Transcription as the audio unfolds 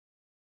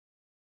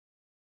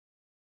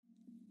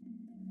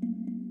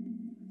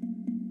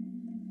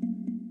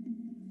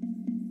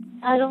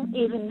I don't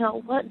even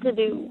know what to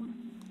do.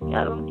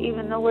 I don't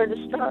even know where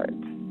to start.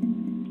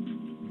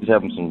 He's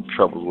having some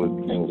troubles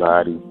with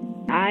anxiety.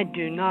 I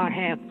do not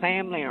have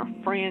family or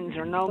friends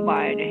or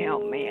nobody to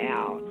help me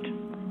out.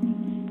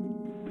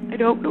 I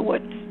don't know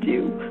what to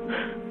do.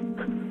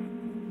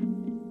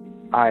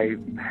 I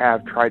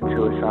have tried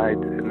suicide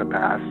in the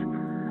past,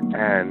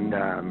 and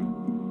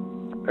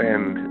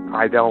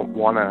I don't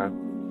want to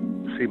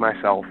see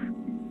myself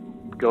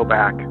go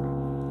back.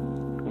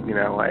 You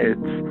know,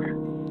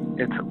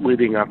 it's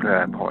leading up to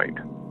that point.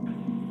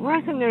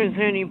 Reckon there's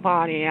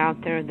anybody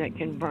out there that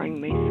can bring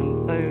me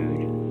some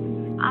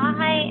food?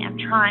 I am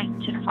trying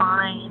to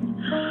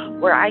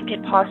find where I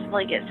could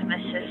possibly get some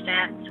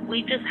assistance.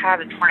 We just had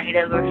a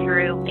tornado go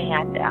through,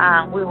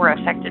 and we were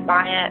affected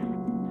by it.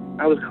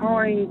 I was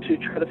calling to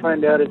try to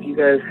find out if you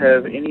guys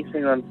have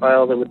anything on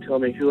file that would tell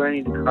me who I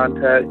need to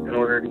contact in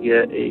order to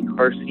get a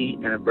car seat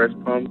and a breast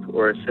pump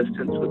or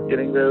assistance with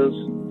getting those.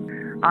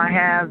 I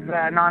have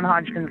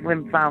non-Hodgkin's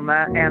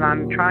lymphoma, and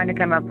I'm trying to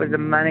come up with the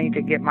money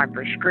to get my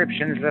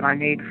prescriptions that I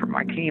need for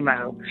my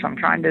chemo. So I'm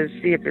trying to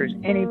see if there's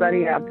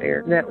anybody out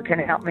there that can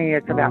help me.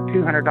 It's about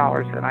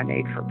 $200 that I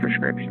need for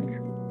prescriptions.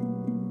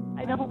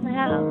 I don't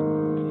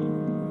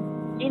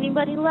have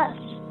anybody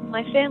left.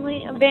 My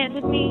family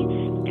abandoned me,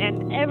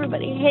 and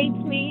everybody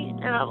hates me,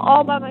 and I'm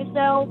all by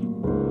myself,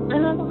 and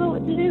I don't know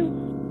what to do.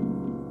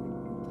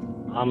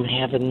 I'm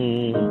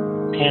having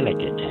panic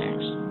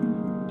attacks,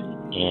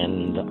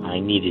 and I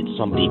needed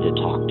somebody to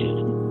talk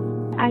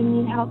to. I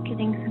need help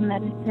getting some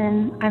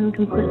medicine. I'm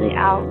completely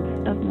out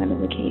of my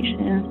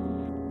medication.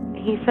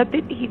 He said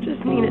that he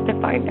just needed to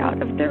find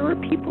out if there were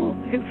people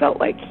who felt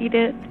like he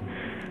did,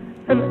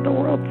 and that the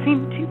world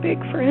seemed too big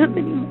for him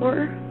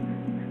anymore.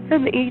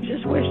 And he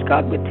just wished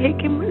God would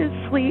take him in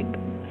his sleep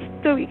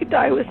so he could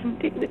die with some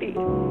dignity.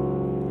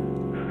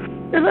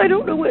 And I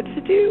don't know what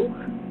to do.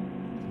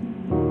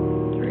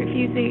 He's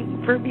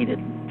refusing for me to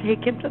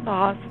take him to the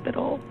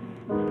hospital.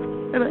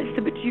 And I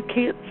said, but you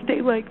can't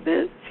stay like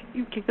this.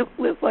 You can't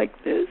live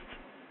like this.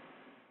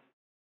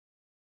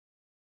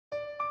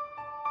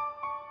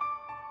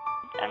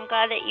 I'm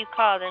glad that you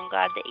called. I'm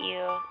glad that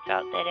you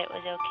felt that it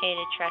was okay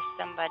to trust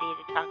somebody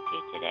to talk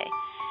to today.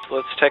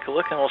 Let's take a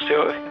look and we'll see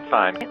what we can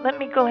find. Let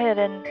me go ahead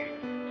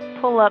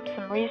and pull up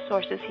some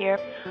resources here.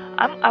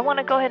 I want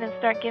to go ahead and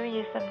start giving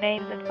you some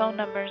names and phone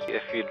numbers.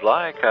 If you'd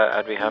like,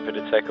 I'd be happy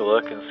to take a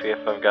look and see if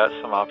I've got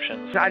some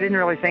options. I didn't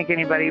really think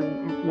anybody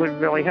would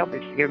really help.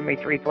 It's given me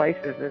 3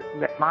 places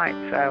that might,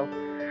 so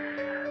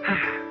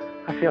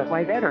I feel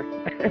way better.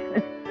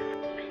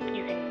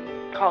 You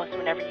can call us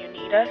whenever you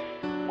need us.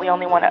 We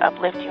only want to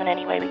uplift you in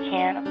any way we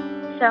can.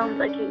 Sounds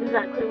like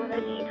exactly what I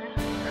need.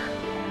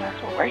 And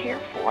that's what we're here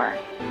for.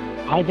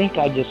 I think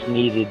I just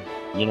needed,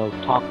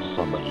 talk to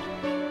somebody.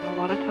 A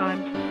lot of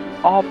times,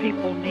 all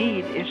people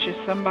need is just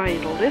somebody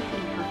to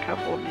listen for a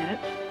couple of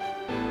minutes.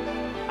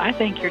 I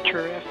think you're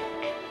terrific.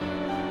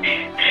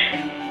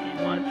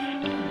 And once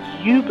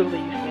you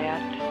believe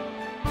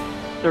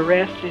that, the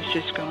rest is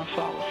just going to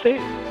follow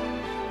suit.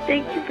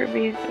 Thank you for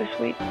being so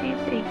sweet to me.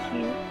 Thank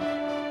you.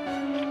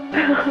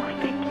 Oh,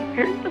 thank you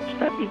very much.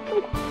 That means a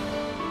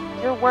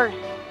lot. You're worth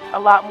a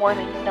lot more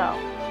than you know.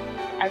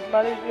 As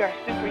mothers, we are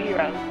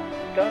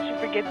superheroes. Don't you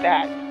forget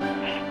that.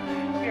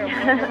 You're a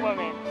Wonder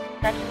Woman.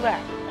 Got you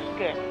laugh. That's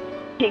good.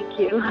 Thank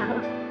you.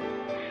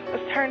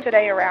 Let's turn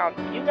today around.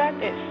 You got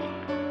this.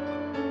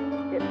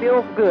 It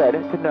feels good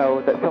to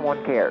know that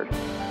someone cares,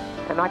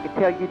 and I can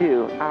tell you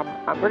do.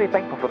 I'm really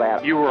thankful for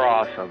that. You were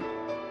awesome.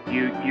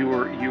 You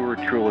were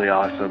truly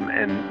awesome,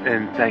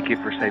 and thank you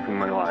for saving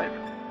my life.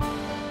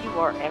 You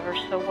are ever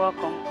so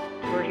welcome.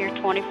 We're here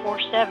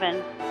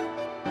 24/7.